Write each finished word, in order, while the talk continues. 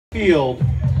field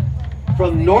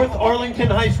from North Arlington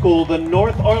High School, the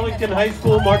North Arlington High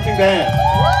School Marching Band.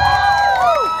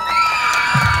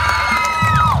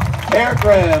 Air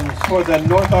drams for the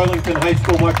North Arlington High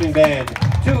School Marching Band.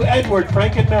 To Edward,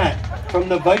 Frank, and Matt from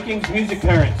the Vikings music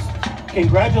parents.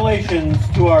 Congratulations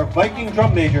to our Viking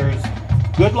drum majors.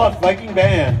 Good luck, Viking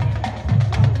Band.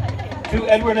 To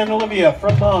Edward and Olivia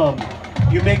from Mom.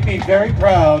 You make me very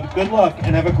proud. Good luck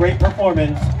and have a great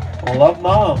performance. Love,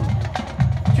 Mom.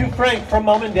 To Frank from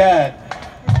Mom and Dad.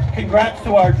 Congrats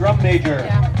to our drum major.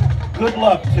 Good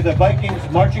luck to the Vikings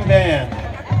marching band.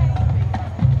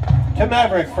 To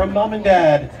Maverick from Mom and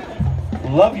Dad.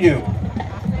 Love you.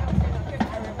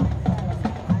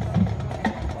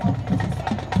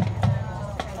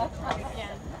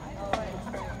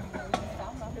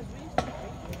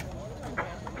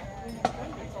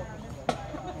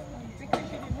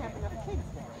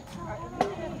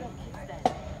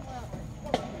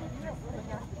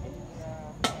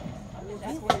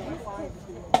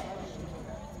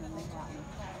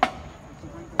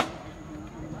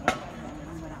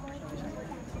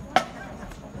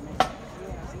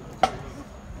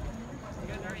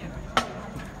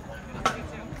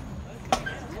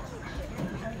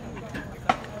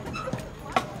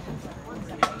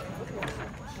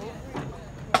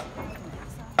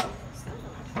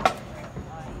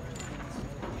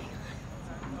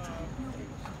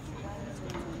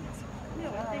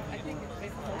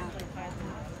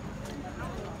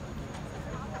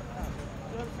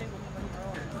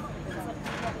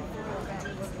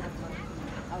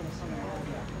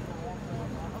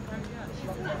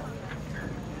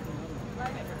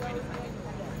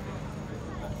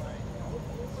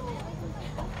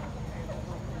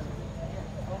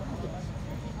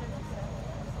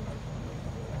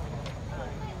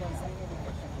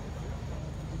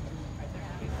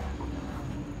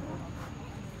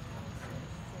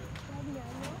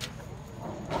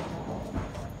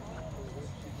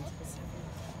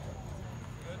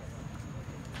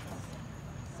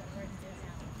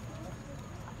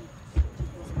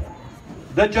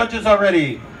 The judges are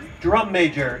ready. Drum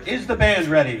major, is the band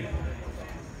ready?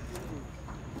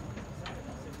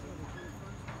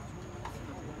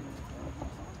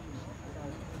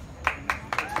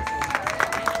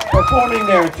 Performing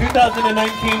their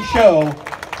 2019 show,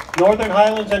 Northern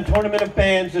Highlands and Tournament of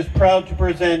Bands is proud to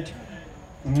present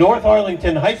North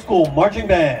Arlington High School Marching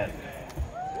Band.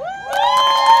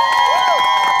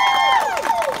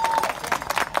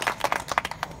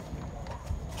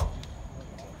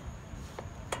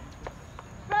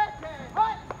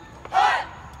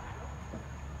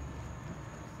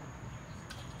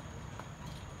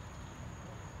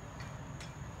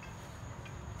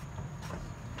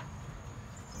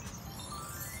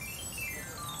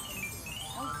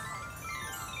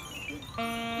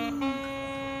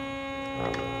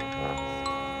 All right.